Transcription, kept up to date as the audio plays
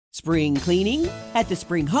Spring cleaning? At the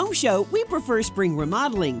Spring Home Show, we prefer spring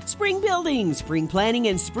remodeling, spring building, spring planning,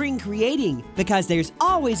 and spring creating because there's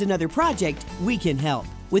always another project we can help.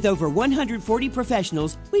 With over 140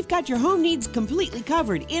 professionals, we've got your home needs completely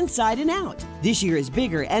covered inside and out. This year is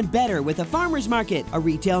bigger and better with a farmer's market, a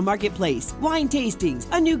retail marketplace, wine tastings,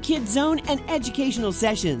 a new kids zone, and educational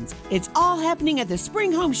sessions. It's all happening at the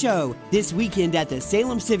Spring Home Show this weekend at the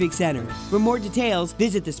Salem Civic Center. For more details,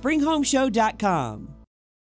 visit thespringhomeshow.com.